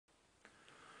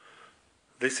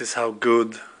This is how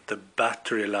good the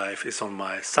battery life is on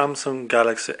my Samsung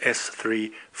Galaxy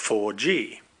S3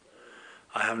 4G.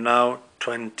 I have now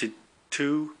 22%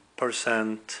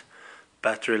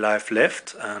 battery life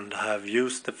left and have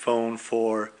used the phone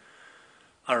for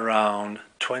around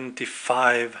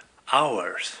 25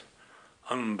 hours.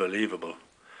 Unbelievable.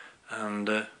 And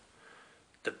the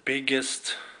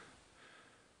biggest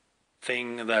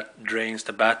thing that drains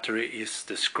the battery is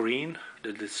the screen,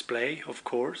 the display, of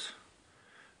course.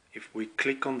 If we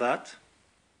click on that,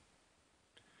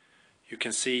 you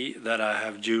can see that I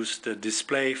have used the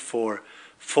display for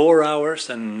 4 hours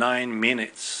and 9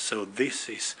 minutes. So this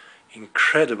is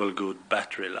incredible good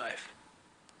battery life.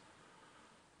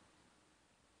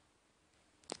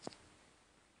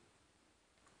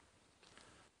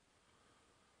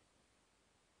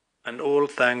 And all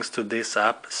thanks to this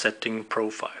app, Setting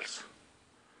Profiles.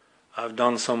 I've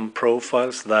done some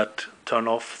profiles that turn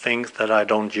off things that I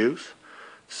don't use,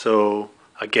 so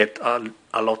I get a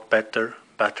lot better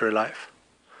battery life.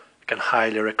 I can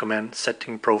highly recommend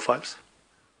Setting Profiles.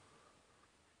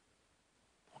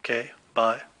 Okay,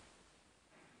 bye.